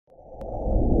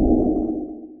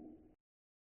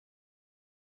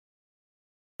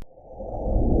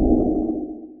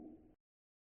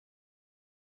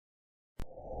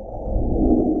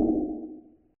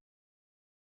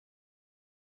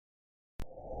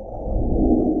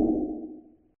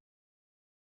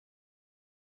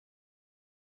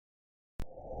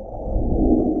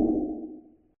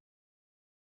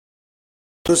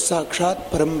साक्षात्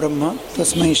परं ब्रह्म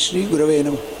तस्मै श्री गुरवे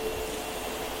नमः।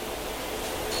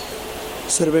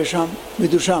 सर्वेषां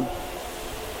विदुषाम्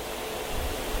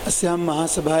अस्यां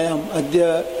महासभायाम् अद्य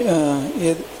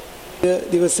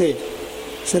दिवसे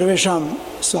सर्वेषां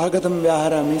स्वागतं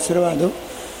व्याहरामि। सर्वादौ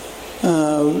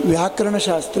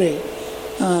व्याकरणशास्त्रे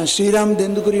श्रीराम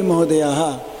देन्दुकुरी महोदयाः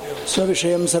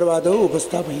स्वविषयं सर्वादौ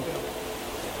उपस्थापयन्ति।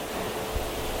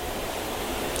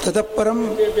 ततः परं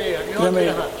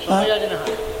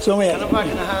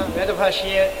सोमयाजिनः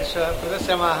वेदभाष्ये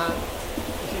प्रदर्शमाः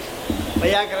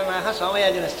वैयाकरणाः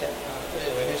सोमयाजिनश्च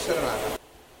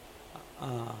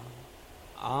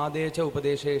आदेच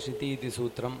उपदेशे शिति इति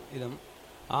सूत्रम् इदम्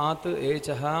आत्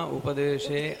एचः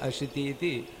उपदेशे अशिति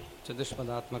इति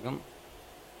चतुष्पदात्मकम्।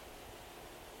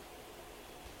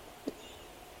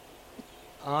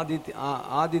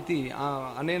 आदिति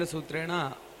अनेन सूत्रेण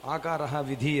आकारः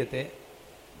विधीयते।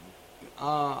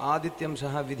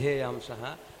 आदित्यंशः विधेयांशः।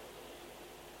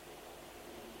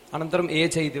 अनन्तरम्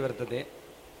एच इति वर्तते।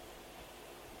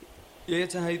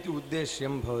 एचः इति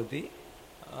उद्देश्यं भवति।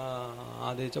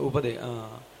 आदेच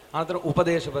अनन्तरम्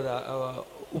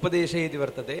उपदेशे इति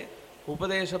वर्तते।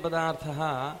 उपदेशपदार्थः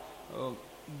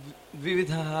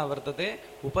द्विविधः वर्तते।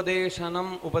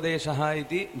 उपदेशनम् उपदेशः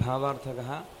इति भावार्थकः।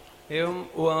 एवम्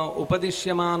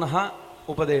उपदिश्यमानः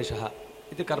उपदेशः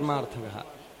इति कर्मार्थकः।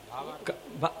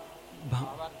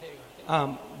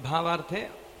 भावार्थे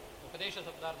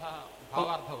उपदेशशब्दार्थः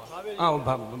भावार्थः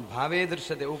भावे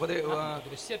दृश्यते।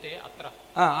 दृश्यते अत्र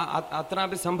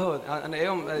अत्रापि सम्भवति।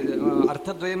 एवम्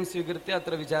अर्थद्वयं स्वीकृत्य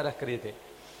अत्र विचारः क्रियते।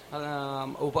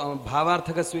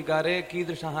 भावार्थकस्वीकारे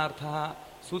कीदृशः अर्थः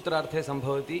सूत्रार्थे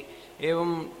सम्भवति, एवं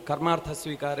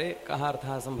कर्मार्थस्वीकारे कः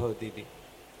अर्थः सम्भवति इति।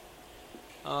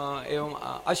 एवम्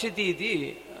अशिति इति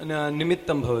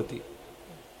निमित्तं भवति।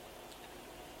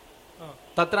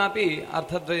 तत्रापि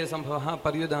अर्थद्वयसम्भवः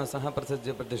पर्युदासः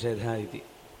प्रसज्यप्रतिषेधः इति।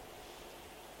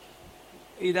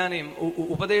 इदानीम्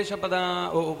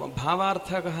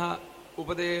भावार्थकः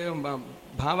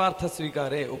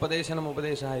भावार्थस्वीकारे उपदेशनम्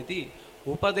उपदेशः इति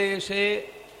उपदेशे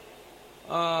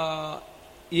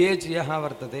एज् यः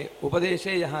वर्तते,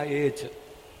 उपदेशे यः एज्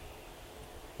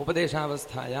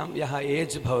उपदेशावस्थायां यः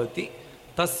एज् भवति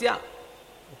तस्य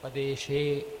उपदेशे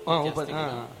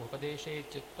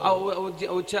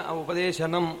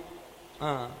उपदेशनम्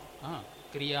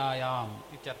क्रियायाम्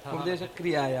इत्यर्थः।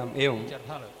 उपदेशक्रियायाम् एवम्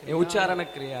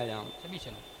उच्चारणक्रियायां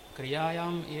समीचीनं।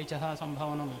 क्रियायाम् एचः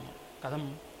सम्भावनं कथं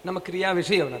नाम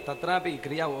क्रियाविषये न तत्रापि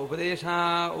क्रिया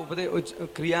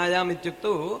क्रियायाम्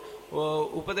इत्युक्तौ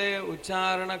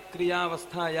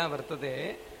उच्चारणक्रियावस्था या वर्तते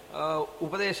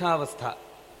उपदेशावस्था।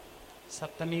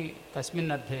 सप्तमी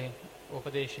कस्मिन् अर्थे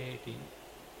उपदेशे इति?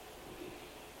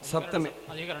 सप्तमी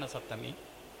अधिकरणसप्तमी।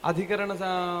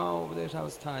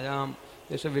 उपदेशावस्थायां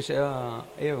विषय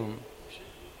एवं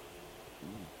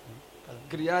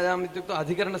क्रियायाम् इत्युक्तौ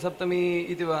अधिकरणसप्तमी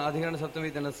इति वा अधिकरणसप्तमी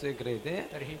इति न स्वीक्रियते।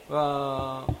 तर्हि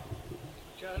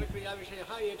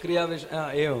क्रियाविषयः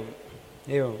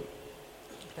एवं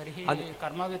तर्हि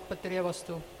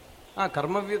कर्मव्युत्पत्तिरेवस्तु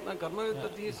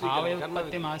कर्मव्युत्पत्तिः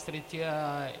भावव्युत्पत्तिमाश्रित्य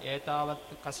एतावत्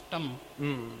कष्टं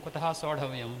कुतः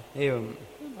सोढव्यम्? एवं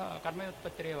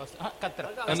कर्मव्युत्पत्तिरेव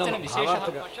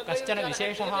कश्चन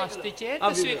विशेषः अस्ति चेत्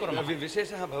स्वीकुर्मः।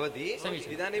 विशेषः भवति।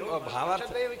 इदानीं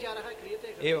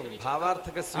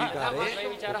भावार्थकस्वीकारे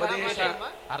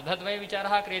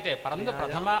अर्धद्वयविचारः क्रियते, परन्तु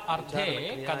प्रथम अर्थे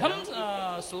कथं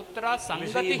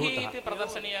सूत्रसङ्गतिः इति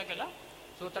प्रदर्शनीया किल?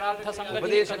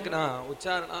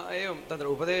 एवं तत्र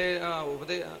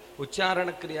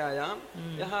उच्चारणक्रियायां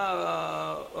यः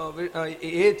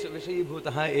एच्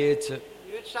विषयीभूतः एच्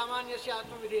सामान्यस्य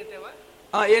आत्मविधीयते वा?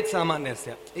 एच्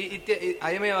सामान्यस्य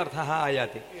अयमेव अर्थः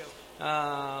आयाति।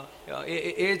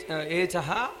 एचः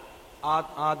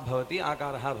आत् भवति,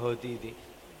 आकारः भवति इति।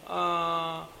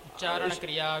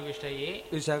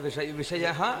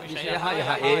 उच्चारणक्रियाविषयः यः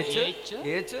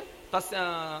एच्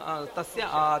तस्य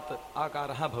आत्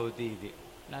आकारः भवति इति।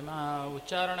 नाम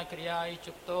उच्चारणक्रिया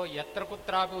इत्युक्तौ यत्र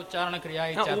कुत्रापि उच्चारणक्रिया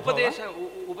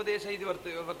उपदेश इति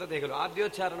वर्तते खलु।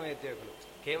 आद्योच्चारणम् इत्येव खलु,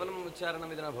 केवलम्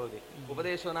उच्चारणम् इति न भवति।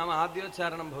 उपदेशो नाम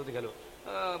आद्योच्चारणं भवति खलु।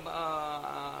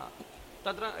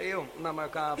 तत्र एवं नाम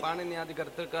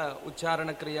पाणिन्यादिकर्तृक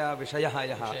उच्चारणक्रियाविषयः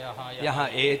यः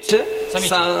एच्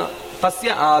तस्य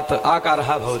आत् आकारः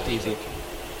भवति इति।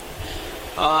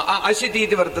 अशिति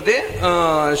इति वर्तते।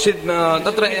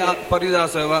 तत्र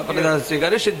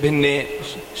पर्युदासस्वीकारे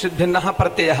षिद्भिन्नः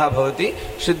प्रत्ययः भवति,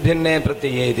 षिद्भिन्ने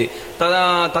प्रत्यये इति।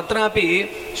 तत्रापि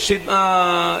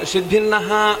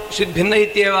षिद्भिन्न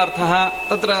इत्येव अर्थः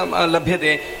तत्र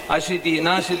लभ्यते। अशिति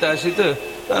नाशित् अशित्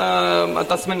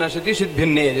तस्मिन् नश्यति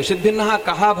षिद्भिन्ने षिद्भिन्नः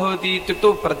कः भवति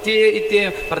इत्युक्तौ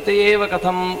प्रत्यये एव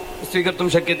कथं स्वीकर्तुं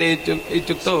शक्यते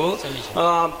इत्युक्तौ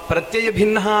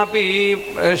प्रत्ययभिन्नः अपि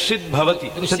षिद्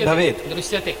भवति षिद् भवेत्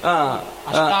दृश्यते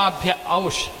अष्टाभ्य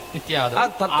औष् इत्यादि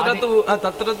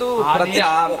तत्र तु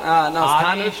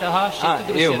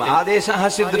आदेशः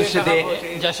षिद् दृश्यते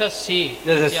जशसि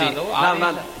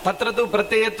तत्र तु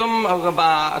प्रत्ययत्वं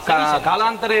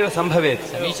कालान्तरे एव सम्भवेत्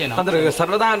तत्र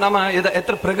सर्वदा नाम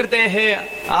यत्र प्रकृतेः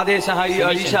आदेशः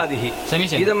ईशादिः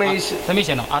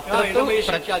समीचीनम्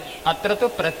अत्र तु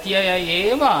प्रत्यय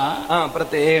एव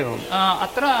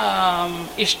अत्र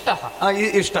इष्टः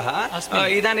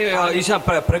इदानीं ईशा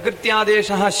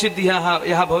प्रकृत्यादेशः षिद्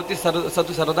यः भवति स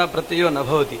तु सर्वदा प्रत्ययो न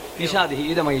भवति ईशादिः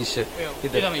इदमैष्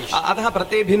अतः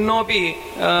प्रत्ययभिन्नोऽपि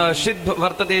षिद्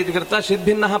वर्तते इति कृत्वा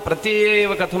षिद्भिन्नः प्रत्यये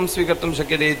एव कथं स्वीकर्तुं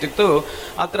शक्यते इत्युक्तौ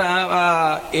अत्र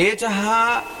एचः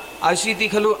अशीति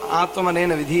खलु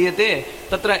आत्मनेन विधीयते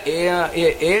तत्र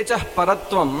एचः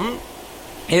परत्वं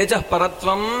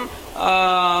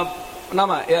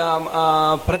नाम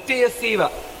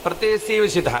प्रत्ययस्यैव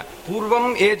षितः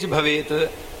पूर्वम् एच् भवेत्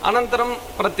अनन्तरं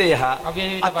प्रत्ययः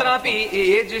अत्रापि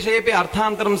एच् विषयेपि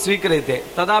अर्थान्तरं स्वीक्रियते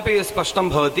तदापि स्पष्टं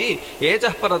भवति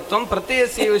एचः परत्वं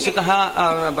प्रत्ययस्यैव षितः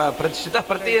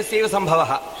प्रत्ययस्यैव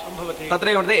सम्भवः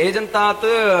तत्रैव वर्तते एजन्तात्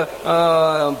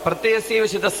प्रत्ययस्यैव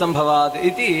षितः सम्भवात्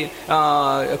इति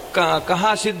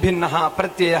कः षिद्भिन्नः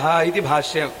प्रत्ययः इति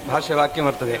भाष्यवाक्यं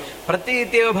वर्तते प्रत्यय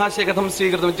इत्येव भाष्ये कथं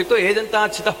स्वीकृतम् इत्युक्तौ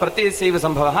एजन्तात् षितः प्रत्ययस्यैव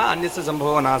सम्भवः अन्यस्य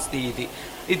सम्भवो नास्ति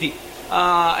इति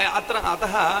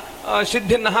अतः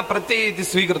षिद्भिन्नः प्रत्यय इति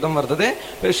स्वीकृतं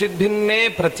वर्तते षिद्भिन्ने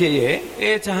प्रत्यये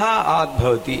एचः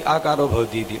आद्भवति आकारो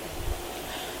भवति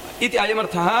इति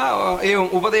अयमर्थः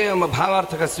एवम्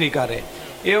भावार्थकस्वीकारे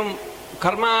एवं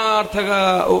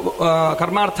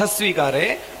कर्मार्थस्वीकारे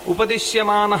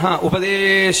उपदिश्यमानः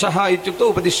उपदेशः इत्युक्तौ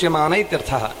उपदिश्यमान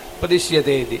इत्यर्थः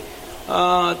उपदिश्यते इति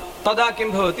तदा किं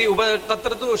भवति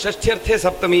तत्र तु षष्ठ्यर्थे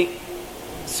सप्तमी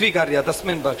स्वीकार्य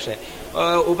तस्मिन् पक्षे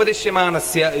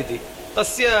उपदिश्यमानस्य इति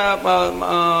तस्य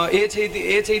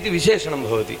एच इति विशेषणं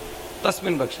भवति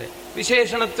तस्मिन् पक्षे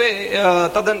विशेषणत्वे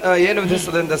येन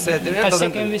विधिस्तदन्तस्य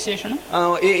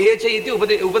एच इति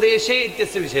उपदेशे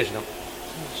इत्यस्य विशेषणं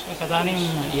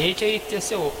तदानीम् एच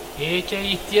इत्यस्य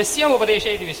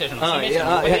उपदेशे इति विशेषणम्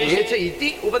एच इति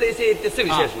उपदेशे इत्यस्य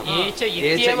विशेषणम् एच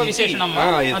इत्येव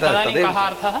विशेषणं तदानीं कः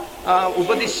अर्थः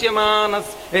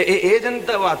उपदिश्यमानस्य एजन्त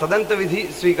वा तदन्तविधि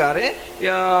स्वीकारे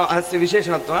अस्य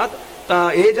विशेषणत्वात्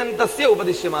एजन्तस्य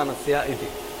उपदिश्यमानस्य इति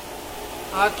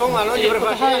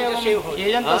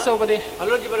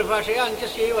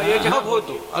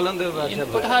भवतु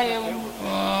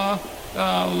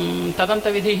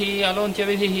तदन्तविधिः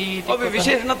अलोन्त्यविधिः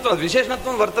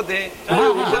विशेषणत्वं वर्तते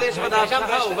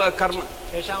कर्म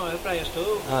तेषाम् अभिप्रायस्तु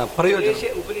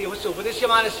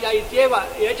उपदिश्यमानस्य इत्येव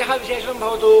एचः विशेषणं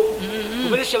भवतु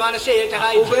उपदिश्यमानस्य एचः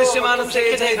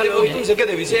वक्तुं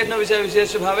शक्यते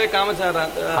विशेषणविषयविशेषभावे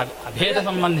कामचारात्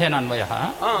अभेदसम्बन्धेन अन्वयः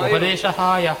उपदेशः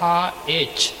यः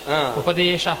एच्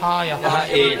उपदेशः यः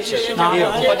एच्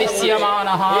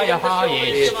उपदिश्यमानः यः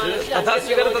एच् तथा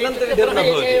स्वीकार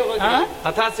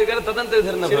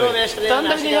तदन्तविधिर्न भवति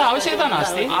तदन्तविधिः आवश्यकता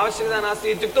नास्ति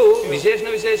इत्युक्तौ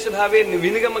विशेषणविशेषभावे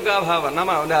विनिगमकाभावः नाम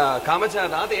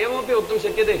कामचारात् एवमपि वक्तुं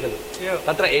शक्यते खलु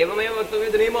तत्र एवमेव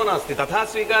वक्तव्यमिति नियमो नास्ति तथा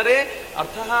स्वीकारे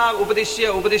अर्थः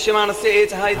उपदिश्यमानस्य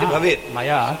एचः इति भवेत्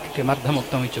मया किमर्थम्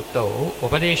उक्तम् इत्युक्तौ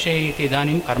उपदेशे इति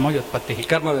इदानीं कर्मव्युत्पत्तिः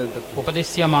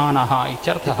उपदिश्यमानः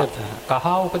इत्यर्थः कः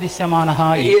उपदिश्यमानः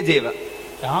एजेव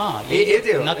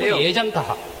न तु एजन्तः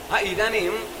इदानीं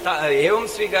एवं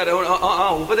स्वीकार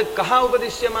कः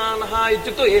उपदिश्यमानः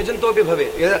इत्युक्तौ एजन्तोऽपि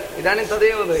भवेत् इदानीं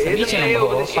तदेव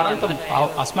परन्तु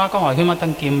अस्माकम्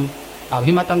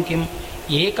अभिमतं किम्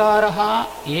एकारः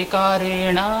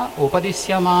एकारेण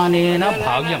उपदिश्यमानेन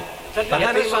भाव्यम्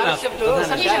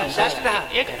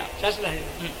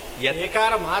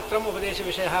एकार मात्रम्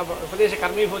उपदेशविषयः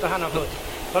उपदेशकर्मीभूतः न भवति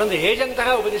परन्तु एजन्तः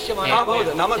उपदिश्यमानः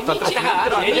नाम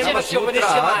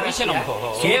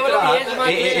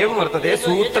एवं वर्तते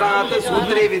सूत्रात्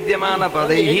सूत्रे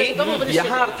विद्यमानपदैः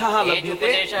यः अर्थः लभ्यते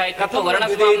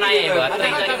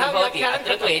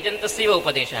एजन्तस्यैव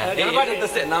उपदेशः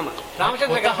नाम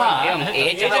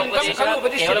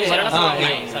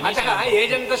अतः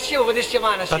एजन्तस्य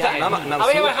उपदिश्यमानस्य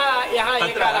अवयवः यः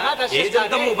एकारः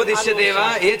एजन्तम् उपदिश्यते वा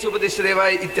एच् उपदिश्यते वा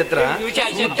इत्यत्र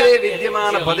सूत्रे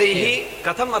विद्यमानपदैः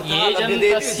कथं कथम् अर्थः लभ्यते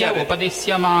एजन्तस्य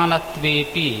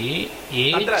उपदिश्यमानत्वेपि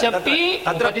एचपि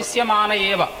उपदिश्यमान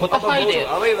एव कुतः इति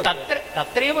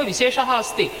तत्रैव विशेषः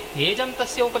अस्ति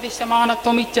एजन्तस्य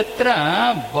उपदिश्यमानत्वम् इत्यत्र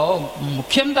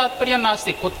मुख्यं तात्पर्यं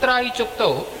नास्ति कुत्र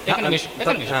इत्युक्तौ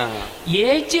एकनिमिषम्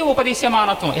एचि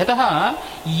उपदिश्यमानत्वं यतः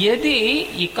यदि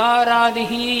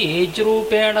इकारादिः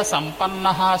एज्रूपेण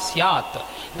सम्पन्नः स्यात्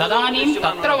तदानीं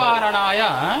तत्र वारणाय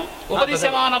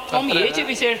उपदिश्यमानत्वम् एचि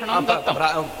विशेषणं दत्तं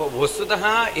वस्तुतः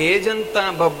एजन्त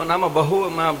नाम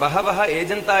बहवः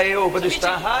एजन्ता एव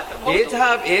उपदिष्टाः एचः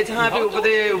अपि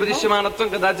उपदिश्यमानत्वं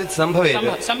कदाचित्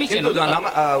सम्भवेत् नाम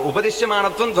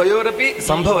उपदिश्यमानत्वं द्वयोरपि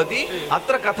सम्भवति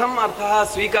अत्र कथम् अर्थः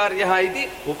स्वीकार्यः इति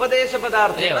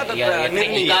उपदेशपदार्थेन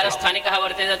स्थानिकः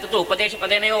वर्तते तत्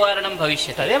उपदेशपदेनैव वारणं भविष्यति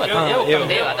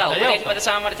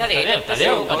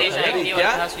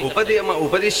तदेव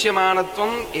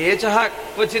उपदिश्यमानत्वम् एचः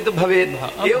क्वचित् भवेत्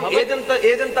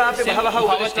एजन्तापि बहवः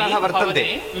उपदिष्टाः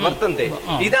वर्तन्ते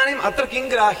इदानीम् अत्र किं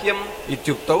ग्राह्यम्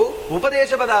इत्युक्तौ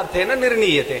उपदेशपदार्थेन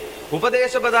निर्णीयते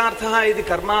उपदेशपदार्थः इति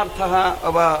कर्मार्थः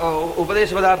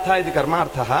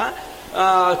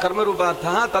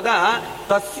कर्मरूपार्थः तदा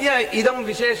तस्य इदं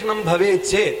विशेषणं भवेत्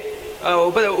चेत्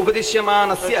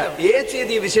उपदिश्यमानस्य एच्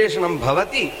इति विशेषणं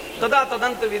भवति तदा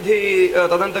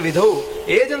तदन्तविधौ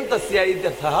एजन्तस्य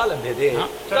इत्यर्थः लभ्यते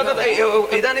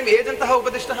इदानीम् एजन्तः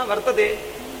उपदिष्टः वर्तते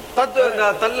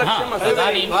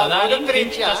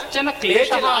कश्चन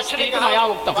क्लेशः अस्ति इति मया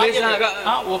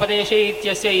उक्तम् उपदेशे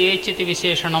इत्यस्य एच् इति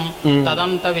विशेषणं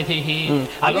तदन्तविधिः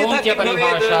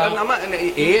अलोक्यपरिभाषा नाम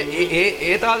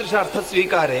एतादृश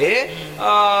अर्थस्वीकारे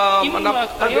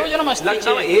प्रयोजनमस्ति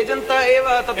एजन्त एव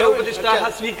तत्र उपदिष्टाः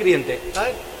स्वीक्रियन्ते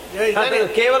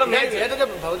केवलं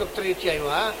भवदुक्तरीत्या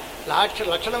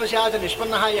लक्षणवशात्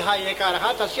निष्पन्नः यः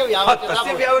एकारः तस्य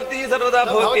व्यावृत्तिः सर्वदा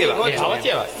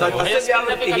भवत्येव तस्य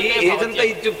व्यावृत्तिः एजन्त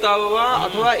इत्युक्तौ वा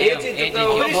अथवा एच् इत्युक्तौ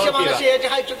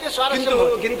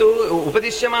किन्तु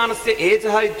उपदिश्यमानस्य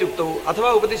एचः इत्युक्तौ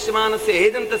अथवा उपदिश्यमानस्य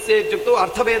एजन्तस्य इत्युक्तौ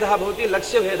अर्थभेदः भवति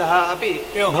लक्ष्यभेदः अपि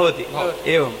भवति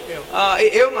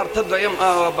एवम् अर्थद्वयं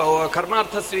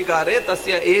कर्मार्थस्वीकारे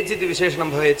तस्य एच् इति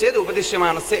विशेषणं भवेत् चेत्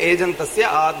उपदिश्यमानस्य एजन्तस्य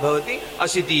आद् भवति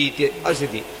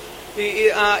अशिति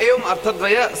एवम्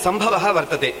अर्थद्वय सम्भवः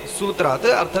वर्तते सूत्रात्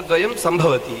अर्थद्वयं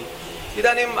सम्भवति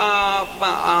इदानीं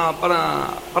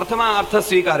प्रथम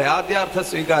अर्थस्वीकारे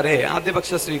आद्यपक्षस्वीकारे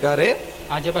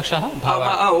आद्यपक्षः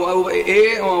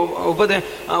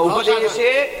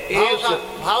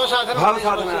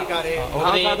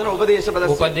उपदेशे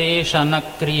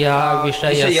उपदेशनक्रिया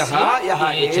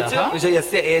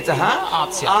विषयस्य एचः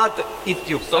आत्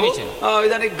इत्युक्तौ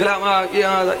इदानीं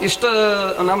इष्ट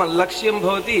नाम लक्ष्यं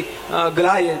भवति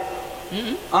ग्लाता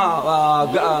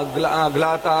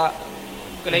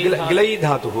ग्लै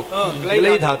धातुः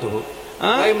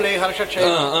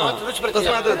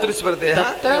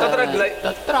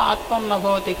तत्र आत्मं न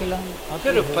भवति किल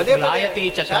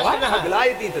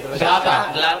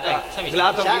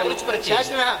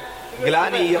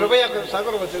ग्लायति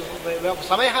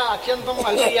समयः अत्यन्तम्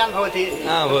अल्पीयान्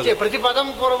भवति प्रतिपदं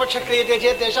पूर्वपक्ष क्रियते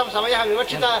चेत् तेषां समयः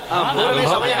विवक्षितः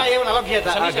समयः एव न लभ्येत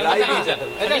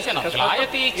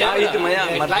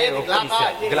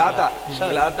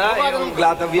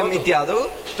ग्लातव्यम् इत्यादौ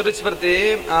तृच्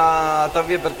प्रत्यये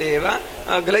तव्यप्रत्यये एव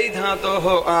ग्लै धातोः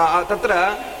तत्र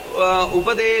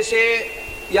उपदेशे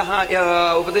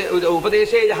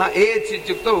उपदेशे यः एच्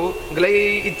इत्युक्तौ ग्लै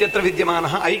इत्यत्र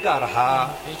विद्यमानः ऐकारः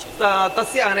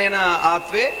तस्य अनेन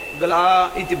आत्वे ग्ला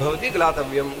इति भवति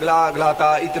ग्लातव्यं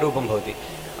ग्लाता इति रूपं भवति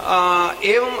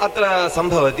एवम् अत्र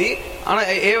सम्भवति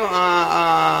एवम्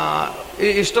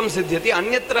इष्टं सिद्ध्यति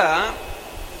अन्यत्र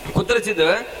कुत्रचित्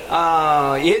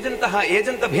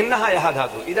एजन्तभिन्नः यः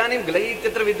धातुः इदानीं ग्लै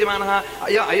इत्यत्र विद्यमानः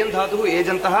अयं धातुः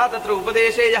एजन्तः तत्र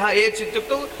उपदेशे यः एच्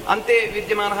इत्युक्तौ अन्ते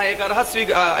विद्यमानः ऐकारः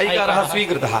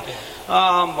स्वीकृतः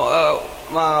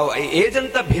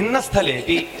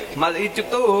एजन्तभिन्नस्थलेपि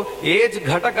इत्युक्तौ एज्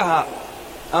घटकः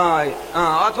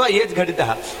अथवा एज्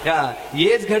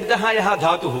घटितः यः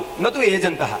धातुः न तु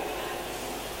एजन्तः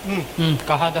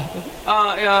कः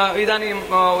धातुः इदानीं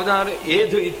उदाहरणं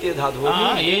एधु इत्य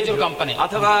धातुः एजु कम्पनी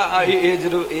अथवा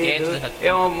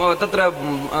एवं तत्र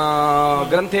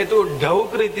ग्रन्थे तु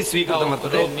ढौकृ इति स्वीकृतं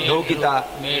वर्तते ढौकिता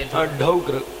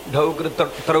ढौकृ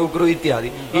त्रौकृ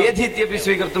इत्यादि एधि इत्यपि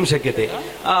स्वीकर्तुं शक्यते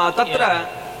तत्र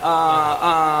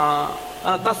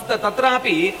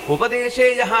तत्रापि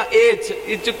उपदेशे यः एच्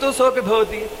इत्युक्तौ सोऽपि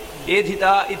भवति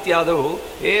एधिता इत्यादौ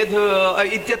एध्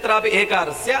इत्यत्रापि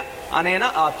एकारस्य अनेन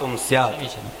आत्वं स्यात्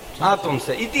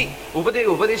इति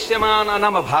उपदिश्यमान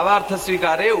नाम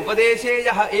भावार्थस्वीकारे उपदेशे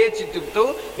यः एच् इत्युक्तौ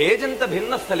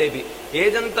एजन्तभिन्नस्थलेपि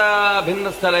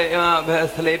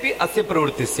अस्य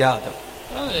प्रवृत्तिः स्यात्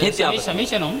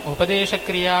समीचीनम्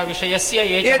उपदेशक्रियाविषयस्य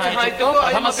एचः इत्युक्तौ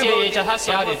प्रथमस्य एचः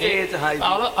स्यादिति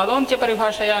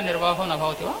अलोन्त्यपरिभाषया निर्वाहो न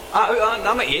भवति वा?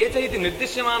 नाम एच इति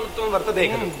निर्दिश्यमानत्वं वर्तते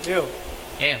खलु,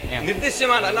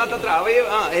 निर्दिश्यमान न तत्र अवयव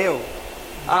एवम्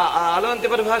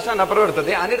अलोन्त्यपरिभाषा न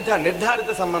प्रवर्तते,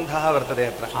 निर्धारितसम्बन्धः वर्तते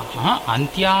अत्र।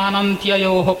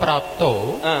 अन्त्यानन्त्ययोः प्राप्तौ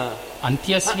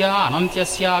अन्त्यस्य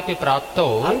अनन्त्यस्यापि प्राप्तौ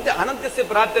अनन्त्यस्य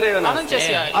प्राप्तिरेव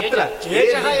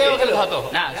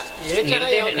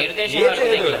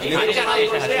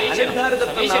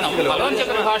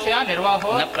अलोन्त्यपरिभाषया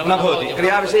निर्वाहो न भवति।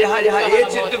 क्रियाविषयः यः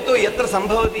एच् इत्युक्तौ यत्र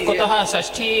सम्भवति, कुतः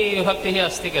षष्ठी विभक्तिः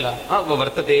अस्ति किल,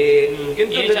 वर्तते,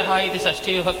 किन्तु एचः इति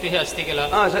षष्ठी विभक्तिः अस्ति किल,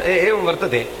 एवं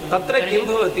वर्तते। तत्र किं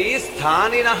भवति,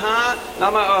 स्थानिनः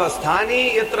नाम स्थानी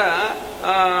यत्र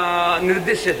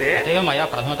निर्दिश्यते, तदेव मया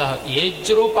प्रथमतः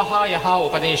एज्रूपः यः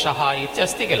उपदेशः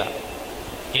इत्यस्ति किल,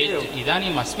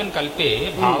 इदानीम् अस्मिन् कल्पे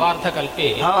भावार्थकल्पे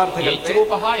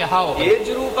एज्रूपः यः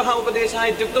एज्रूपः उपदेशः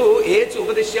इत्युक्तौ एच्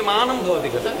उपदिश्यमानं भवति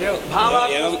खलु,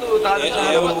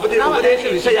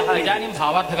 उपदेशविषयः। इदानीं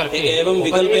भावार्थकल्पे एवं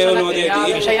विकल्पेव नोदयति,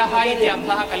 विषयः इति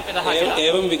अर्थः कल्पितः,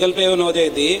 एवं विकल्पेव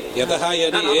नोदयति। यतः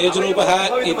यदि एज्रूपः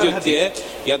इत्युक्ते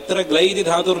यत्र ग्लै इति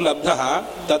धातुर्लब्धः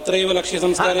तत्रैव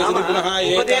लक्ष्यसंस्कारे सति पुनः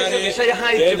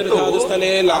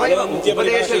धातुस्थले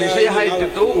उपदेशविषयः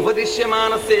इत्युक्तौ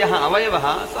उपदिश्यमानस्य यः अवयवः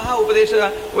सः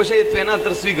उपदेशविषयत्वेन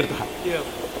अत्र स्वीकृतः।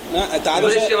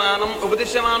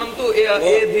 उपदिश्यमानं तु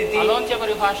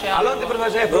अलोन्त्यपरिभाषया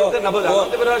प्रवृत्तिर्न भवति।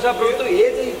 अलोन्त्यपरिभाषा प्रवृत्तौ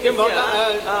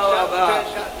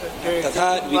तथा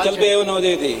विकल्पे एव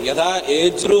नोदयति। यदा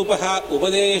एज्रूपः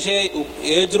उपदेशः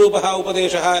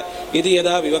इति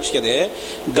यदा विवक्ष्यते,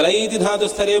 ग्लै इति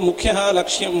धातुस्थले मुख्यं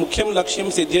लक्ष्यं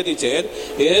सिद्ध्यति चेत्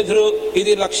एध्रु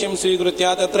इति लक्ष्यं स्वीकृत्य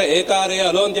तत्र एकारे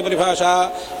अलोन्त्यपरिभाषा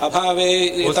अभावे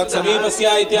तत्समीपस्य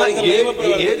इत्यादिकमेव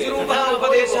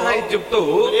उपदेशः इत्युक्तौ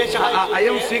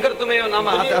अयं स्वीकर्तुमेव नाम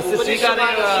अस्य स्वीकारे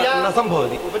न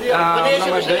सम्भवति।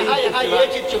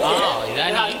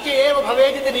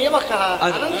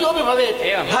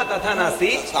 तथा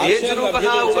नास्ति, एज्रूपः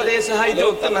उपदेशः इति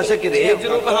वक्तुं न शक्यते।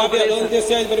 एज्रूपः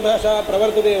अलोन्त्यस्य परिभाषा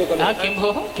प्रवर्तते, किं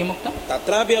भोः किमुक्तं,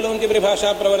 तत्रापि अलोन्त्यपरिभाषा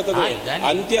प्रवर्तते।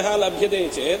 अन्त्यः लभ्यते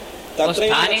चेत्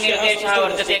स्थानिनिर्देशः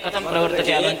वर्तते, कथं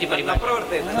प्रवर्तते अलोन्त्यपरिभाषा?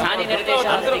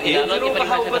 स्थानिनिर्देशः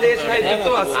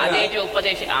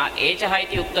एचः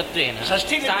इति उक्तत्वेन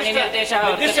स्थानिनिर्देशः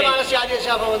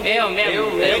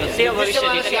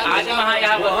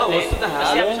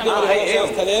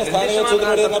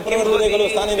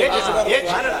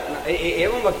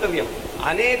एवं वक्तव्यम्।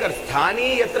 स्थानी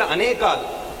यत्र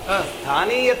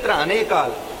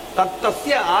अनेकाल्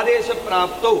तस्य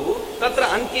आदेशप्राप्तौ तत्र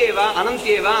अन्त्येव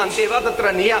अनन्त्येव अन्त्येव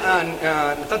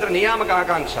तत्र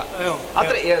नियामकाकाङ्क्षा।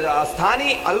 अत्र स्थानी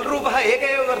अल्रूपः एक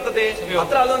एव वर्तते,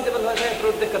 अत्र अलोन्त्यपरिभाषायाः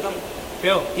प्रवृत्तिः कथम्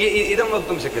इदं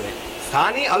वक्तुं शक्यते।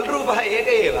 स्थानी अल्रूपः एक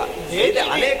एव,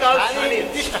 अनेकाल्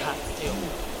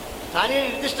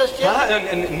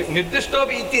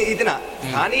निर्दिष्टोऽपि इति न,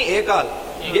 स्थानी एकाल्,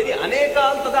 यदि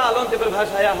अनेकाल् तदा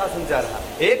अलोन्त्यपरिभाषायाः सञ्चारः।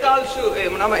 एकाल्षु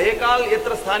नाम एकाल्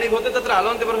यत्र स्थानी भवति तत्र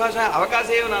अलोन्त्यपरिभाषायाः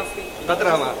अवकाशः एव नास्ति, तत्र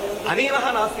अनियमः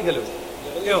नास्ति खलु।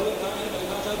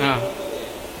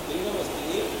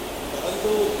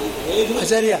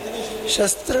 आचार्य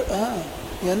शस्त्र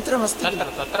यन्त्रमस्ति,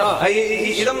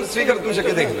 इदं स्वीकर्तुं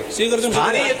शक्यते खलु।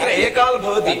 यत्र एकाल्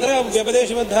भवति तत्र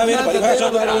व्यपदेशबद्धावेन परिभाषा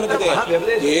वर्तते।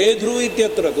 एध्रु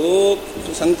इत्यत्र तु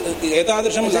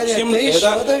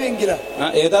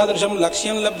एतादृशं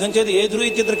लक्ष्यं लब्धं चेत् एध्रु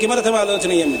इत्यत्र किमर्थम्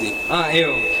आलोचनीयम् इति।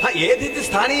 एदिति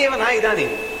स्थानी एव न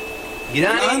इदानीम्।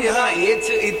 इदानीं यदा एच्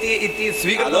इति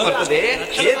स्वीकृतं वर्तते,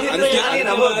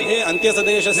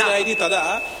 अन्त्यसदेशस्य इति तदा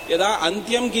यदा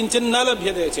अन्त्यं किञ्चिन् न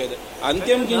लभ्यते चेत्,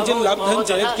 अन्त्यं किञ्चिन् लब्धं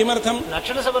चेत् किमर्थं?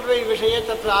 लक्षणसमन्वयविषये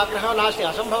तत्र आग्रहः नास्ति,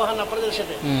 असम्भवः न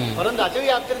प्रदर्श्यते, परन्तु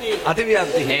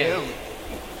अतिव्याप्तिः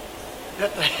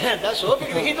सोऽपि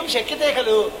गृहीतुं शक्यते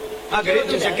खलु,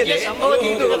 ग्रहीतुं शक्यते।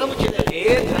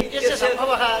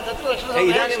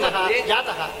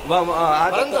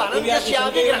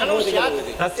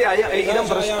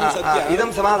 इदं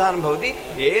समाधानं भवति।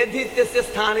 एधित्यस्य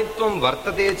स्थानित्वं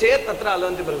वर्तते चेत् तत्र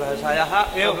अलोन्त्यपरिभाषायाः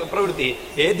प्रवृत्तिः।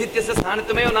 एधित्यस्य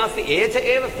स्थानित्वमेव नास्ति, एच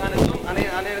एव स्थानित्वम्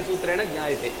अनेन सूत्रेण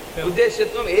ज्ञायते।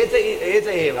 उद्देश्यत्वम् एच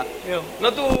एव, न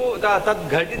तु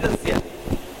तद्घटितस्य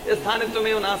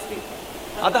स्थानित्वमेव नास्ति।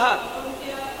 अतः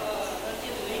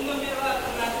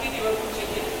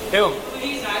एवं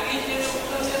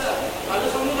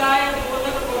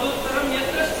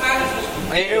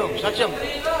सत्यम्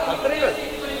अत्रैव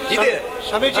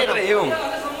समीचीनम्। एवम्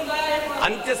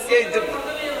अन्त्यस्य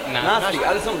नास्ति,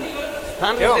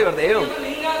 स्थानस्य वर्तते।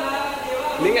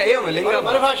 एवं लिङ्ग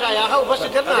परिभाषायाः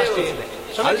उपस्थितिर्नास्ति।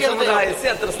 समुदायस्य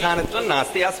अत्र स्थानत्वं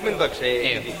नास्ति अस्मिन् पक्षे।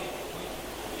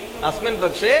 अस्मिन्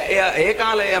पक्षे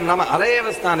एकालयं नाम अल एव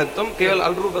स्थानत्वं केवल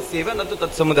अलरूपस्यैव न तु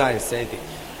तत्समुदायस्य इति।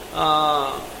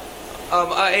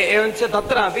 एवञ्च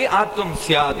तत्रापि आत्वं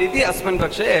स्यात् इति अस्मिन्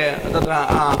पक्षे तत्र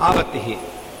आपत्तिः।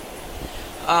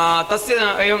 तस्य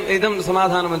एवम् इदं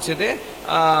समाधानमुच्यते।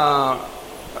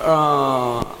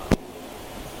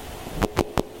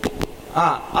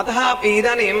 अतः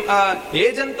इदानीम्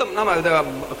एजन्तं नाम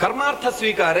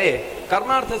कर्मार्थस्वीकारे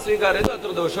तु अत्र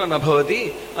दोषो न भवति।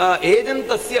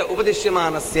 एजन्तस्य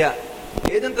उपदिश्यमानस्य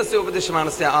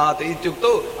आत्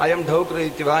इत्युक्तौ अयं ढौक्र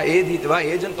इति वा एधि इति वा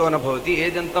एजन्तो न भवति।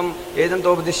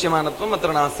 एजन्तोपदिश्यमानत्वम् अत्र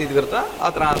नास्ति इति कृत्वा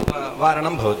अत्र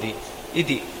वारणं भवति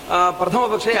इति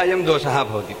प्रथमपक्षे अयं दोषः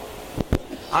भवति।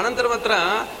 अनन्तरम् अत्र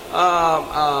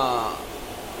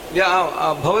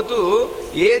भवतु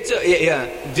ये च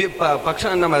पक्ष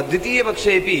नाम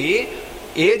द्वितीयपक्षेपि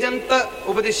एजन्त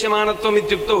उपदिश्यमानत्वम्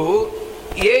इत्युक्तौ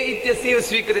ये इत्यस्यैव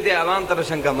स्वीक्रियते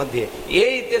अवान्तरशङ्का मध्ये। ये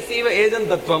इत्यस्यैव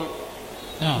एजन्तत्वं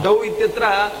दौ इत्यत्र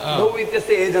दौ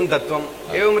इत्यस्य एजन्तत्वम्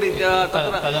एवं रीत्या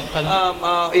तत्र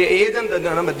एजन्त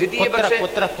नाम द्वितीयपक्षे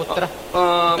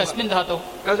कस्मिन् धातौ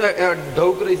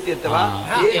ढौक्र इत्यत्र वा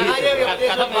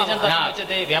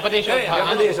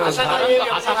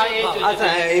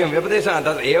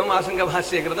एवम्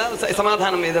आशङ्कभाष्ये कृता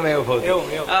समाधानम् इदमेव भवति।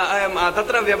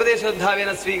 तत्र व्यपदेशोद्भावेन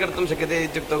स्वीकर्तुं शक्यते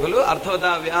इत्युक्तौ खलु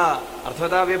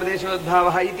अर्थवता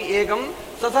व्यपदेशोद्भावः इति एकं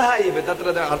ससहायेपि तत्र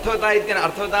अर्थवता इत्यनेन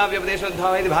अर्थवता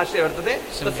व्यपदेशोद्भावः इति भाष्ये वर्तते।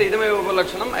 तस्य इदमेव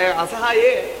उपलक्षणम्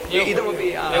असहाये इदमपि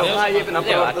असहायेपि न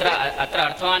प्रवर्तते। अत्र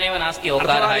अर्थवानेव नास्ति,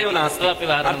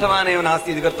 अर्थवानेव नास्ति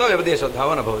इति कृत्वा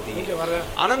व्यपदेशोद्भावो न भवति।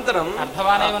 अनन्तरम्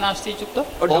अर्थवानेव नास्ति इत्युक्तौ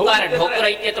ढोक्र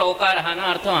इत्यत्र ओकारः न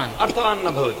अर्थवान् न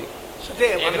भवति।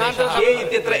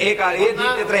 इत्यत्र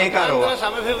एकारो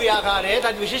समभिव्याकारे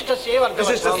तद्विशिष्टस्यैव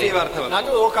अर्थः न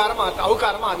तु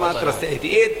औकारमात्रस्य इति।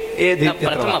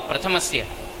 प्रथमस्य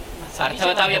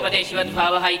अर्थवता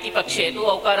व्यपदेशिवद्भावः इति पक्षे तु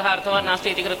औकारः अर्थवान् नास्ति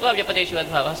इति कृत्वा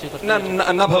व्यपदेशिवद्भावः स्वीकृतः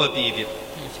न भवति इति।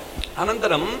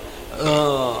 अनन्तरं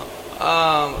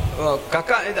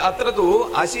अत्र तु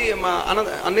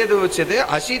अन्यद् उच्यते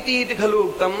अशिति इति खलु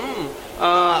उक्तम्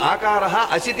आकारः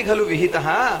अशिति खलु विहितः।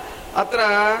 अत्र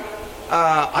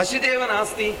अशिदेव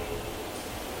नास्ति।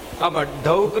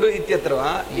 ढौक्र इत्यत्र वा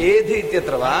एधि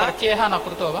इत्यत्र वा प्रत्ययः न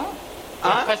कृतो वा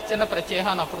कश्चन प्रत्ययः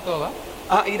न कृतो वा?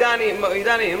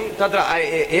 इदानीं तत्र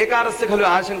एकारस्य खलु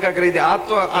आशङ्का क्रियते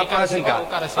आत्माशङ्का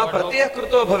प्रत्ययः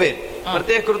कृतो भवेत्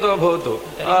प्रत्ययः कृतो भवतु।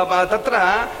 तत्र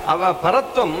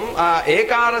परत्वम्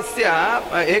एकारस्य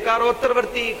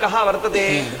एकारोत्तरवर्ती कः वर्तते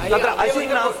तत्र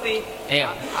अशित् नास्ति।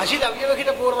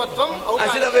 अशिदव्यवहितपूर्वत्वं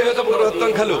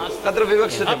खलु तत्र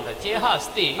विवक्षितं प्रत्ययः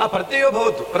अस्ति प्रत्ययो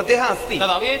भवतु प्रत्ययः अस्ति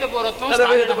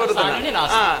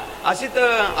अशित्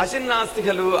अशिन्नास्ति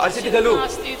खलु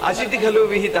अशिति खलु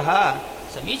विहितः।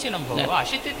 समीचीनं भो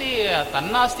अशित् इति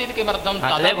तन्नास्ति इति किमर्थं?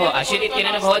 अशित्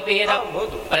इत्यनेन भवद्भिः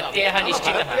प्रत्ययः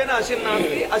निश्चितः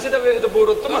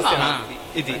अशिदव्यवहितपूर्वत्वम् अस्य नास्ति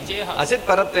इति। अशित्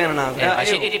परत्वेन नास्ति।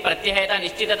 अशित् इति प्रत्ययः यदा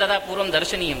निश्चितः तदा पूर्वं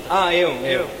दर्शनीयम्।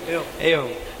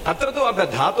 एवम् अत्र तु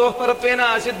धातोः परत्वेन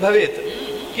अशित् भवेत्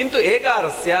किन्तु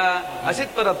एकारस्य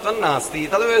अशित् परत्वं नास्ति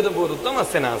तदव्यवहितपूर्वत्वम्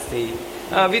अस्य नास्ति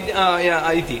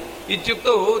इति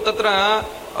इत्युक्तौ तत्र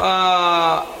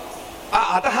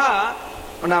अतः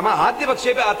नाम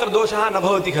आद्यपक्षेपि अत्र दोषः न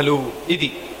भवति खलु इति।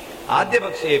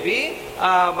 आद्यपक्षेपि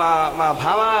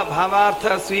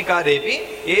भावार्थस्वीकारेपि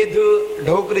एधु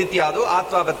ढौक्रीत्यादौ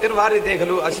आत्वापत्तिर्वार्यते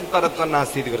खलु अशित् परत्वं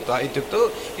नास्ति इति कृत्वा इत्युक्तौ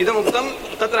इदमुक्तं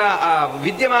तत्र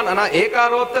विद्यमान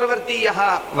एकारोत्तरवर्ती यः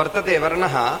वर्तते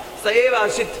वर्णः स एव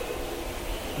अशित्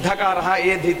धकारः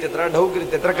एधि इत्यत्र ढौक्र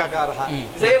इत्यत्र ककारः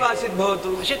स एव अशित् भवतु।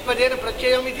 अशित् पदेन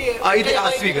प्रत्ययम् इति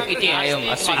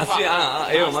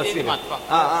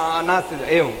नास्ति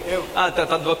एवं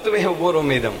तद्वक्तुमेव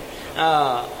पूर्वम् इदम्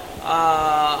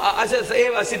स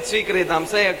एव अशित् स्वीक्रियतां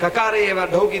स ककार एव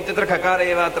ढौक् इत्यत्र ककार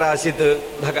एव अत्र अशित्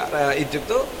धकार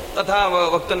इत्युक्तौ तथा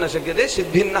वक्तुं न शक्यते।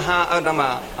 शिद्भिन्नः नाम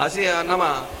नाम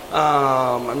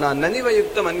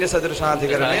ननिवयुक्तम्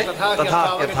अन्यसदृशाधिकरणे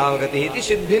तथाप्यथावगतिः इति।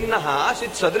 शिद्भिन्नः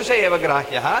शित् सदृश एव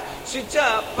ग्राह्यः शिच्च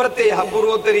प्रत्ययः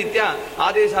पूर्वोक्तरीत्या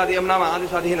आदेशादियं नाम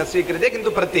आदेशादिः न स्वीक्रियते किन्तु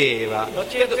प्रत्यय एव।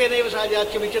 प्रत्ययत्वेनैव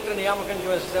साजात्यम् इत्यत्र नियामकं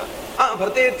किमस्ति?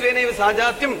 प्रत्ययत्वेनैव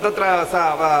साजात्यं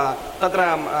तत्र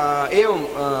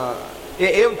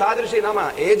एवं तादृशी नाम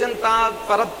एजन्तात्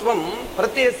परत्वं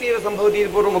प्रत्ययस्यैव सम्भवति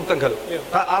इति पूर्वम् उक्तं खलु।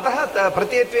 अतः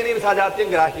प्रत्ययत्वेनैव साजात्यं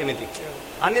ग्राह्यमिति।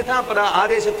 अन्यथा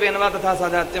आदेशत्वेन वा तथा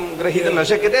साजात्यं ग्रहीतुं न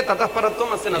शक्यते ततः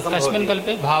परत्वम् अस्य न सम्भवति। कस्मिन्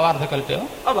कल्पे भावार्थकल्पे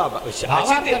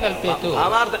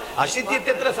अशित्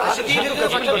इत्यत्र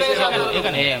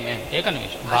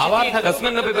एकनिमिषं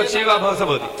कस्मिन्नपि पक्षे वा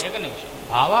भवति। एकनिमिषं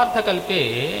भावार्थकल्पे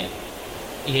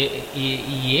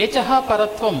एचः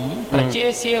परत्वं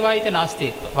प्रत्ययस्यैव इति नास्ति,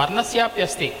 वर्णस्यापि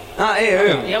अस्ति।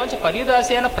 एवञ्च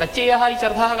पर्युदासेन प्रत्ययः इति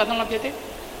अर्थः कथं लभ्यते?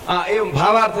 एवं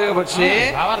भावार्थपक्षे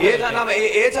नाम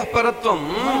एचः परत्वं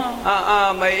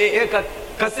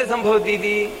कस्य सम्भवति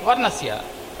इति? वर्णस्य,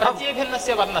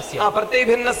 प्रत्ययभिन्नस्य वर्णस्य।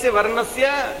 प्रत्ययभिन्नस्य वर्णस्य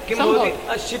किं भवति?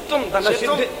 शित्वं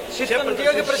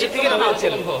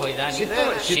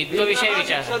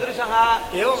सदृशः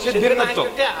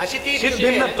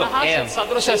भिन्नत्वं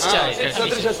सदृशश्च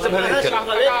भवेत्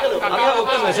खलु, अतः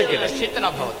वक्तुं न शक्यते। चित् न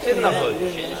भवति,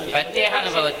 प्रत्ययः न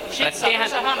भवति,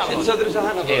 सदृशः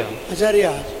न भवति। आचार्य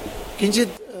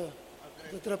किञ्चित्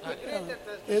तत्र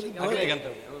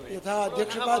यथा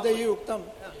अध्यक्षपादैः उक्तं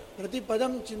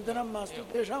प्रतिपदं चिन्तनं मास्तु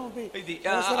तेषामपि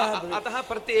अतः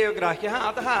प्रत्ययग्राह्यः।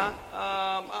 अतः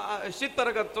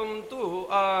षित्परकत्वं तु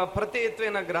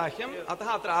प्रत्ययत्वेन ग्राह्यम्। अतः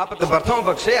अत्र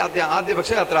प्रथमपक्षे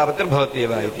आद्यपक्षे अत्र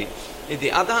आपत्तिर्भवत्येव इति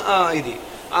अतः इति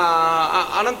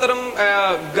अनन्तरं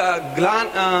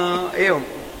एवं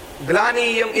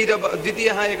ग्लानीयम् इति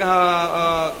द्वितीयः एकः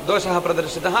दोषः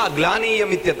प्रदर्शितः।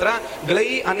 ग्लानीयम् इत्यत्र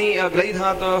ग्लै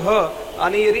धातोः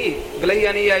अनीरि ग्लै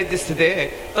अनीय इति स्थिते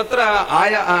तत्र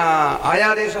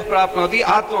आयादेशः प्राप्नोति,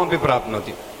 आत्वमपि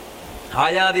प्राप्नोति।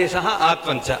 आयादेशः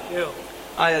आत्वञ्च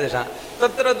आयादेशः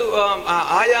तत्र तु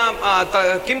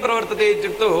किं प्रवर्तते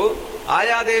इत्युक्तौ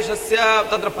आयादेशस्य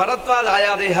तत्र परत्वाद्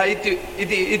आयादेशः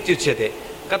इत्युच्यते।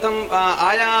 कथं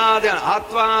आयाद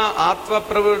आत्वा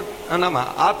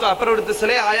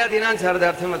अप्रवृत्तिस्थले आयादीनां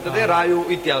चार्दार्थं वर्तते रायु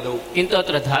इत्यादौ। किन्तु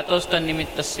अत्र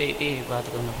धातोस्तन्निमित्तस्य इति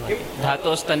बाधकं न भवति,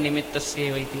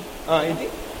 धातोस्तन्निमित्तस्यैव इति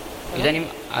इदानीं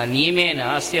नियमेन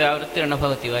अस्य आवृत्तिर्न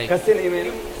भवति वा? कस्य नियमेन?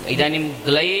 इदानीं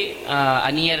ग्लै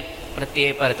अनियर्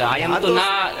प्रत्यये परतः अयं तु न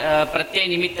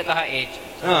प्रत्ययनिमित्तकः एच्,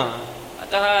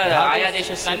 अतः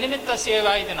आयादेशनिमित्तस्यैव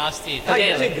इति नास्ति।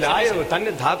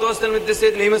 धातोस्तन्निमित्तस्य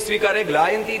नियमस्वीकारे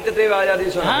ग्लायन्ति इत्यत्रैव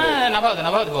आयादेशः न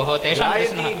भवति भोः, तेषां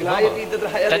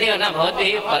तदेव न भवति।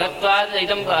 परत्वाद्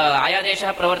इदम् आयादेशः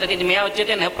प्रवर्तते इति मया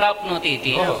उच्यते, न प्राप्नोति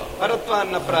इति। परत्वान्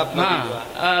न प्राप्नोति,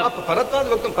 परत्वाद्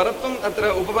वक्तुं परत्वम् अत्र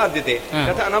उपपाद्यते।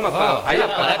 तथा नाम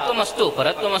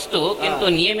परत्वमस्तु किन्तु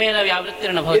नियमेन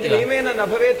व्यावृत्तिर्न भवति। नियमेन न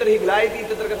भवेत् तर्हि ग्लायति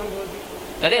इत्यत्र कथं भवति?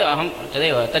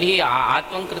 तदेव तर्हि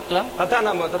आत्मं कृत्वा तथा न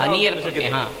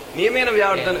नियमेन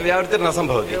व्यावृत्तिर्न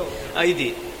सम्भवति इति।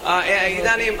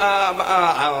 इदानीम्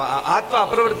आत्मा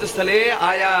अप्रवृत्तिस्थले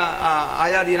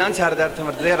आयादीनां चार्दार्थं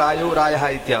वर्तते रायु रायः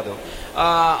इत्यादौ।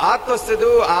 आत्मस्य तु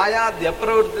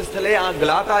आयाद्यप्रवृत्तिस्थले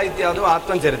ग्लाता इत्यादौ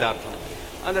आत्मचरितार्थम्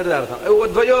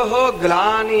द्वयोः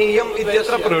ग्लानीयम्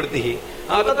इत्यत्र प्रवृत्तिः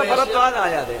तत्र परत्वाद्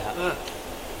आयादेः।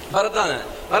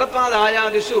 परत्वाद्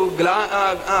आयादिषु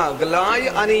ग्लाय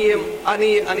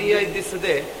अनीय इति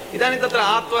स्थिते इदानीं तत्र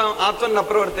आत्वन्न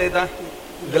प्रवर्तेत,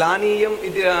 ग्लानीयम्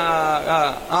इति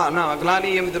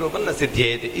ग्लानीयम् इति रूपं न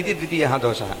सिद्ध्येत् इति द्वितीयः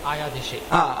दोषः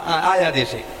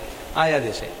आयादेशे।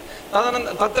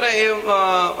 तदनन्तरं तत्र एव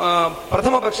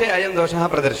प्रथमपक्षे अयं दोषः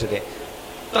प्रदर्श्यते।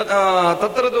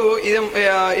 तत्र तु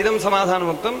इदं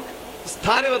समाधानमुक्तं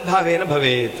स्थानिवद्भावेन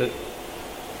भवेत्।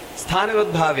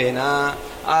 स्थानिवद्भावेन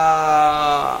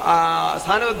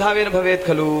भवेत्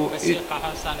खलु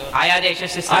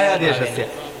आयादेशस्य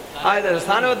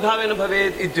स्थानवद्भावेन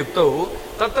भवेत् इत्युक्तौ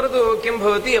तत्र तु किं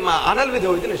भवति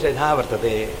अनल्विधौ इति निषेधः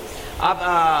वर्तते।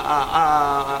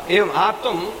 एवम्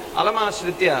आत्वम्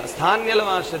अलमाश्रित्य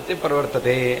स्थान्यलमाश्रित्य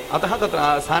प्रवर्तते, अतः तत्र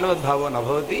स्थानवद्भावो न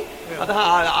भवति। अतः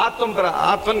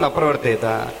आत्वं न प्रवर्तेत।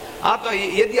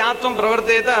 यदि आत्वं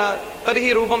प्रवर्तेत तर्हि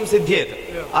रूपं सिद्ध्येत्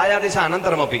आयादेश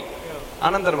अनन्तरमपि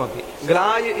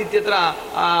ग्लाय इत्यत्र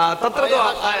तत्र तु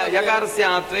यकारस्य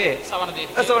आत्वे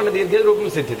सवर्णदीर्घे रूपं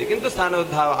सिद्ध्यति, किन्तु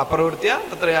स्थानोद्भाव अप्रवृत्य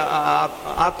तत्र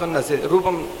आत्मन्न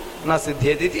रूपं न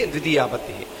सिद्ध्येत् इति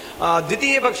द्वितीयापत्तिः।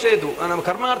 द्वितीयपक्षे तु नाम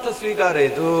कर्मार्थस्वीकारे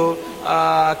तु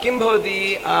किं भवति?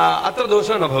 अत्र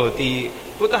दोषो न भवति।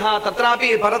 कुतः? तत्रापि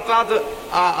परत्वात्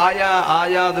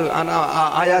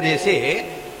आयादेशे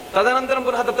तदनन्तरं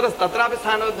पुनः तत्रापि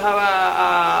स्थानोद्भाव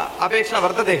अपेक्षा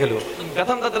वर्तते खलु।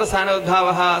 कथं तत्र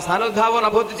स्थानोद्भावो न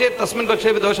भवति चेत् तस्मिन्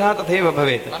पक्षेपि दोषः तथैव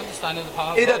भवेत्।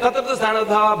 तत्र तु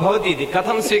स्थानोद्भावः भवति इति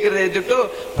कथं स्वीक्रियते इत्युक्तौ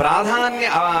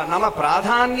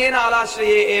प्राधान्येन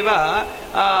आलाश्रये एव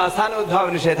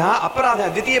स्थानोद्भावनिषेधः।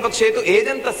 द्वितीयपक्षे तु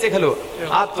एजन्तस्य खलु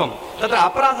आत्वं, तत्र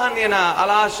अपराधान्येन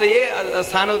अलाश्रये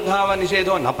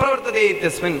स्थानोद्भावनिषेधो न प्रवर्तते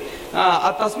इत्यस्मिन्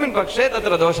तस्मिन् पक्षे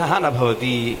तत्र दोषः न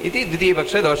भवति इति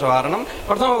द्वितीयपक्षे दोषवारणं।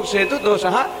 प्रथमपक्षे तु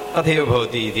दोषः तथैव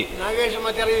भवति इति।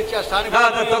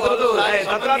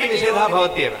 तत्रापि निषेधः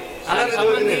भवत्येव।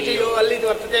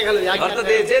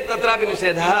 वर्तते चेत् तत्रापि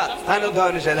निषेधः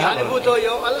स्थानोद्भावनिषेधः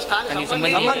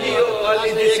सम्बन्धीयो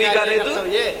इति स्वीकारयतु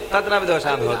तत्रापि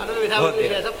दोषः भवति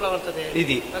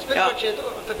इति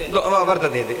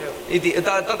वर्तते इति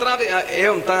तत्रापि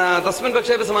एवं तस्मिन्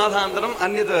पक्षेपि समाधानान्तरम्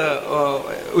अन्यत्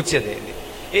उच्यते इति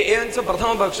एवञ्च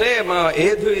प्रथमपक्षे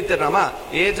एधु इति नाम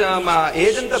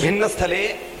एजन्तभिन्नस्थले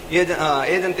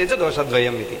एजन्ते च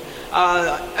दोषद्वयम् इति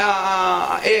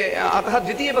अतः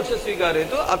द्वितीयपक्षः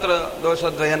स्वीकारयतु अत्र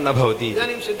दोषद्वयं न भवति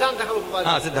इदानीं सिद्धान्तः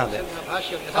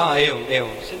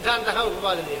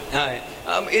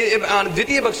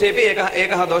द्वितीयपक्षेपि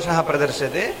एकः दोषः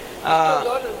प्रदर्श्यते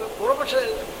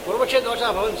पूर्वपक्षे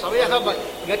दोषः भवन् समयः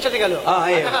गच्छति खलु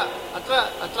अत्र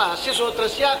अस्य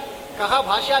सूत्रस्य कः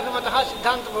भाष्याभिमतः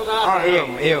सिद्धान्तबोधः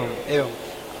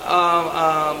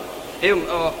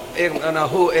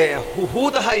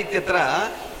हूतः इत्यत्र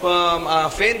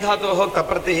फेन् धातोः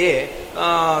तप्रत्यये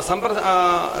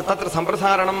तत्र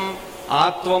सम्प्रसारणम्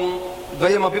आत्वं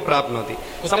द्वयमपि प्राप्नोति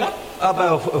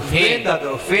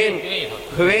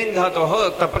फेन् धातोः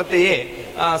तप्रत्यये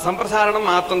सम्प्रसारणम्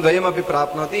आत्वं द्वयमपि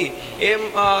प्राप्नोति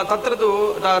एवं तत्र तु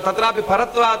तत्रापि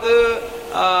परत्वात्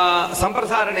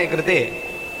सम्प्रसारणे कृते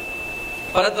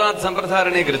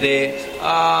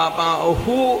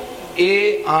हु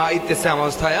ए इत्यस्य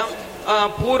अवस्थायां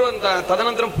पूर्वं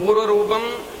तदनन्तरं पूर्वरूपम्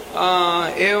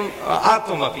एवम्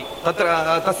आत्वमपि तत्र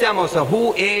तस्यामवस्था हु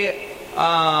ए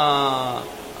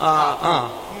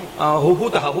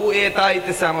हुहूतः हु एता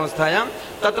इत्यस्यामवस्थायां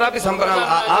तत्रापि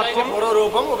आत्वं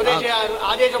पूर्वरूपम्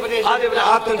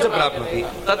आत्वं च प्राप्नोति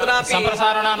तत्रापि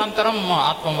सम्प्रसारणानन्तरम्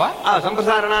आत्वं वा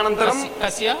सम्प्रसारणानन्तरं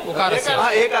कस्य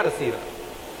उकारस्य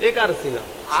एकारस्यैव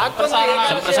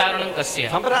सम्प्रसारणं कस्य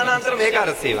सम्प्रसारणानन्तरम्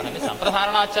एकारस्यैव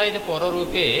सम्प्रसारणाच्च इति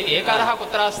पूर्वरूपे एकारः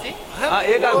कुत्र अस्ति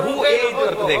हु ए इति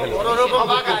वर्तते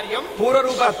खलु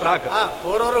पूर्वरूपात् प्राक्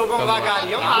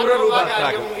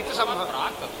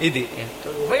इति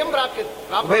उभयं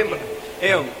प्राप्यते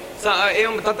एवं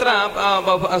तत्र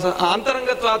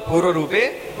अन्तरङ्गत्वात् पूर्वरूपे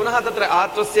पुनः तत्र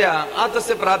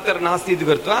आत्वस्य प्राप्तिर्नास्ति इति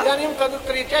कृत्वा इदानीं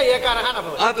तदुत्तरीत्या एकारः न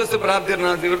भवति आत्वस्य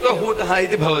प्राप्तिर्नास्ति कृत्वा हूतः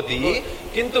इति भवति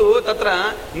किन्तु तत्र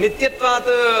नित्यत्वात्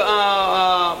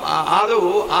आदौ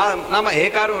नाम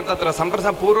एकारो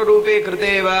तत्र पूर्वरूपे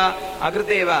कृते वा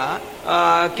अकृते वा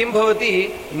किं भवति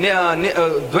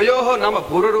द्वयोः नाम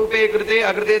पूर्वरूपे कृते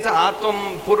अकृते च आत्वं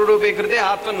पूर्वरूपे कृते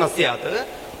आत्वं न स्यात्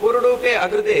पूर्वरूपे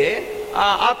अकृते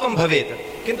आत्वं भवेत्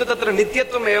किन्तु तत्र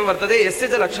नित्यत्वम् एवं वर्तते यस्य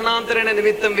च लक्षणान्तरेण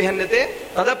निमित्तं विहन्यते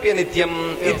तदप्यनित्यम्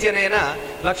इत्यनेन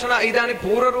लक्षण इदानीं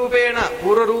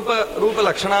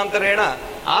पूर्वरूपलक्षणान्तरेण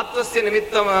आत्वस्य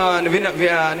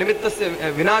निमित्तस्य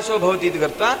विनाशो भवति इति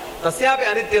कृत्वा तस्यापि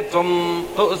अनित्यत्वं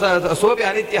सोऽपि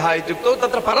अनित्यः इत्युक्तौ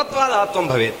तत्र परत्वाद् आत्वं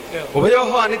भवेत्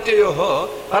उभयोः अनित्ययोः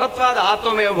परत्वाद्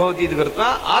आत्वमेव भवति इति कृत्वा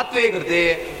आत्वे कृते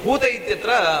हूत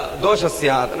इत्यत्र दोषः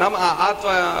स्यात् नाम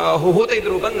हूत इति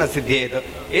रूपं न सिद्ध्येत्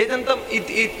एजन्तम्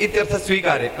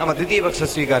इत्यर्थस्वीकारे नाम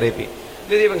द्वितीयपक्षस्वीकारेपि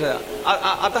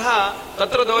अतः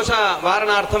तत्र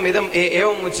दोषवारणार्थम् इदम्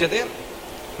एवम् उच्यते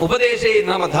उपदेशे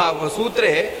नाम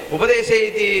सूत्रे उपदेशे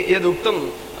इति यदुक्तं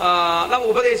नाम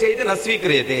उपदेशे इति न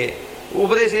स्वीक्रियते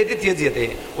उपदेशे इति त्यज्यते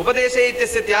उपदेशे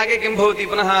इत्यस्य त्यागे किं भवति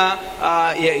पुनः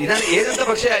इदानीम्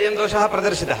एजन्तपक्षे अयं दोषः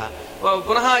प्रदर्शितः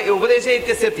पुनः उपदेशे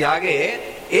इत्यस्य त्यागे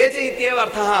एच इत्येव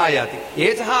अर्थः आयाति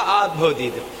एचः आद्भवति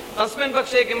इति तस्मिन्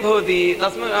पक्षे किं भवति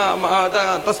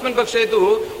तस्मिन् पक्षे तु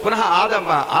पुनः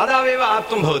आदावेव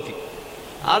आत्वं भवति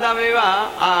आदावेव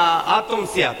आत्वं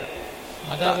स्यात्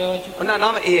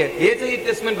नाम एच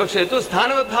इत्यस्मिन् पक्षे तु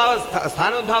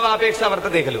स्थानोद्भावापेक्षा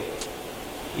वर्तते खलु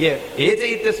एच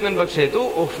इत्यस्मिन् पक्षे तु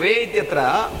वे इत्यत्र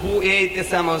हु ए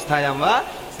इत्यस्यामवस्थायां वा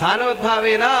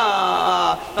स्थानोद्भावेन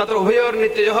तत्र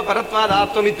उभयोर्नित्ययोः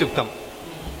परत्वादात्वमित्युक्तम्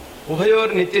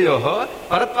उभयोर्नित्ययोः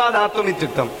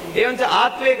परत्वादात्वमित्युक्तम् एवञ्च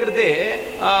आत्वे कृते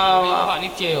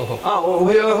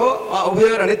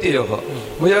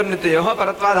उभयोरनित्ययोः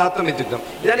परत्वादात्वमित्युक्तम्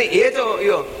इदानीम् एचो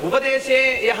उपदेशे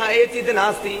यः एच् इति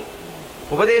नास्ति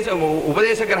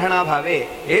उपदेशग्रहणाभावे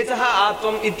एचः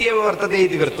आत्वम् इत्येव वर्तते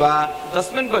इति कृत्वा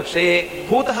तस्मिन् पक्षे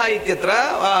हूतः इत्यत्र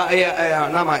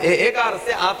नाम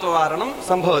एकारस्य आत्ववारणं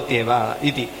सम्भवत्येव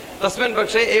इति तस्मिन्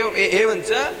पक्षे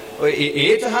एवञ्च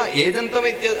एचः एजन्तम्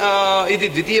इति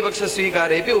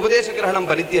द्वितीयपक्षस्वीकारेपि उपदेशग्रहणं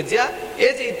परित्यज्य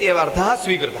एच इत्येव अर्थः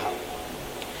स्वीकृतः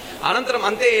अनन्तरम्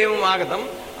अन्ते एवम् आगतम्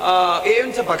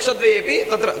एवञ्च पक्षद्वयेपि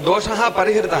तत्र दोषः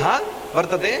परिहृतः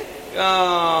वर्तते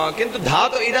किन्तु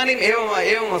धातु इदानीम्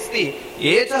एवम् अस्ति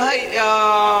एचः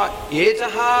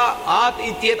आत्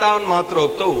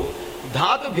इत्येतावन्मात्रोक्तौ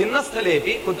धातु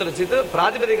भिन्नस्थलेपि कुत्रचित्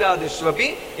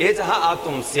प्रातिपदिकादिष्वपि एचः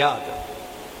आत्वं स्यात्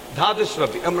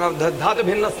धातुष्वपि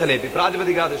धातुभिन्नस्थलेपि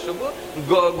प्रातिपदिकादिषु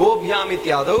गोभ्याम्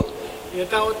इत्यादौ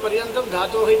एतावत्पर्यन्तं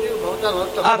धातोः इति भवता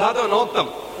नोक्तं। धातोः नोक्तं,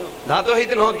 धातोः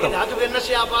इति नोक्तं।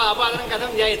 धातुभिन्नस्य अपादनं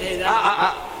कथं जायते?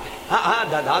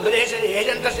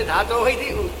 एजन्तस्य धातोः इति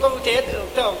उक्तं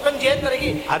चेत् तर्हि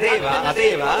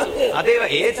अदेव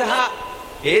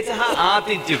एचः आत्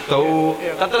इत्युक्तौ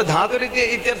तत्र धातुरिति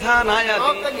इत्यर्थः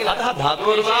नायाति। अतः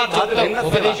धातोर्वा धातुभिन्नस्य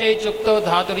उपदेशे इत्युक्तौ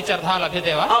धातुरित्यर्थः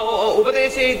लभ्यते वा?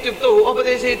 उपदेशे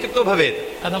इत्युक्तौ भवेत्।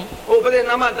 कथम्? उपदेशः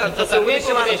नाम तस्य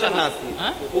उपदेशः नास्ति,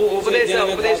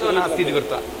 उपदेशो नास्ति इति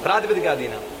कृत्वा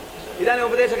प्रातिपदिकादीनाम्। इदानीम्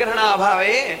उपदेशग्रहण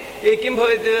अभावे किं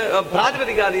भवेत्?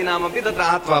 प्रातिपदिकादीनामपि तत्र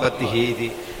आत्वापत्तिः इति।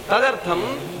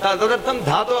 तदर्थं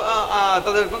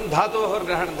धातोः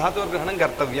ग्रहणं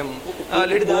कर्तव्यं।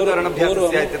 लिड्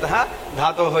धातोरणभ्यासस्य इत्यतः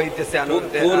धातोः इत्यस्य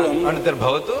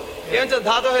अनुतिर्भवतु। एवञ्च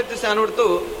धातोः इत्यस्य अनुवृत्तौ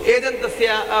एजन्तस्य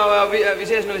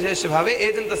विशेषणविशेषभावे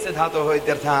एजन्तस्य धातोः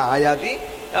इत्यर्थः आयाति।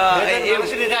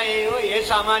 ये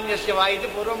सामान्यस्य वा इति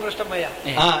पूर्वं पृष्टं मया।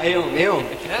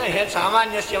 एवं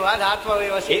सामान्यस्य वा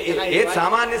धात्वमेव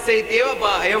सामान्यस्य इत्येव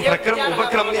एवं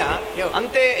उपक्रम्य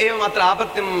अन्ते एवम् अत्र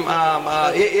आपत्तिं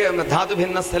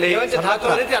धातुभिन्नस्थले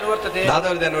धातोरिति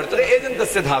अनुवर्तते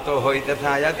एजन्तस्य धातोः इत्यर्थः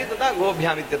आयाति। तथा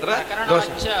गोभ्याम् इत्यत्र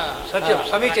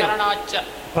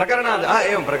प्रकरणात्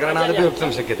एवं प्रकरणादपि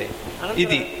वक्तुं शक्यते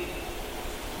इति।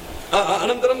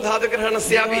 अनन्तरं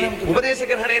धातुग्रहणस्यापि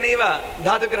उपदेशग्रहणेनैव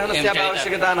धातुग्रहणस्यापि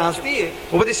आवश्यकता नास्ति।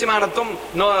 उपदिश्यमानत्वं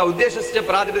उद्देशस्य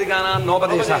प्रातिपदिकानां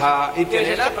नोपदेशः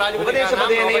इत्यनेन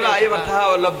उपदेशपदेनैव अयमर्थः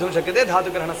लब्धुं शक्यते।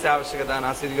 धातुग्रहणस्य आवश्यकता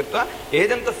नास्ति इति कृत्वा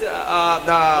एजन्तस्य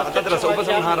तत्र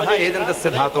उपसंहारः एजन्तस्य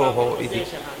धातोः इति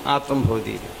आत्वं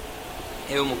भवति।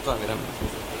 एवमुक्त्वा विरमामि।